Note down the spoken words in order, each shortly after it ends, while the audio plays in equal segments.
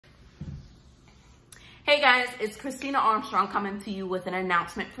Hey guys, it's Christina Armstrong coming to you with an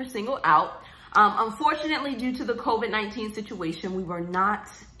announcement for Singled Out. Unfortunately, due to the COVID-19 situation, we were not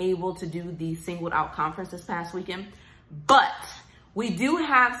able to do the Singled Out conference this past weekend, but we do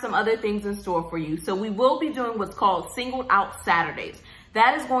have some other things in store for you. So we will be doing what's called Singled Out Saturdays.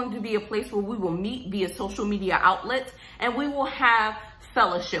 That is going to be a place where we will meet via social media outlets and we will have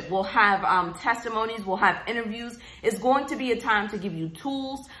fellowship. We'll have testimonies, we'll have interviews. It's going to be a time to give you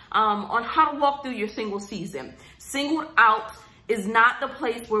tools on how to walk through your single season. Singled Out is not the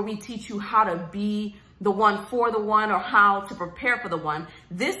place where we teach you how to be the one for the one or how to prepare for the one.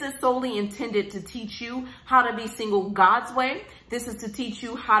 This is solely intended to teach you how to be single God's way. This is to teach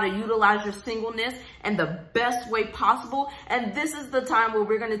you how to utilize your singleness in the best way possible. And this is the time where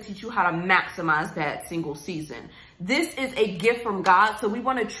we're going to teach you how to maximize that single season. This is a gift from God, so we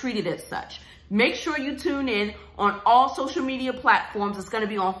want to treat it as such. Make sure you tune in on all social media platforms. It's going to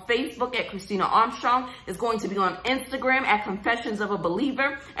be on Facebook at Christina Armstrong. It's going to be on Instagram at Confessions of a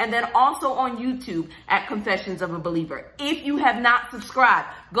Believer. And then also on YouTube at Confessions of a Believer. If you have not subscribed,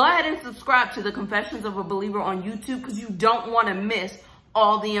 go ahead and subscribe to the Confessions of a Believer on YouTube because you don't want to miss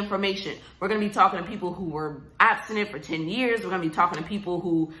all the information. We're going to be talking to people who were abstinent for 10 years. We're going to be talking to people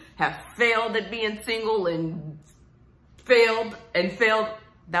who have failed at being single and failed.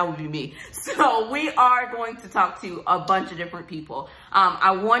 That would be me. So we are going to talk to a bunch of different people.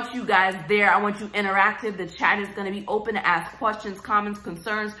 I want you guys there. I want you interactive. The chat is going to be open to ask questions, comments,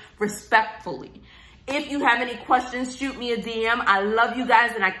 concerns respectfully. If you have any questions, shoot me a DM. I love you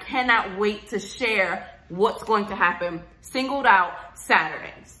guys and I cannot wait to share what's going to happen. Singled Out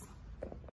Saturdays.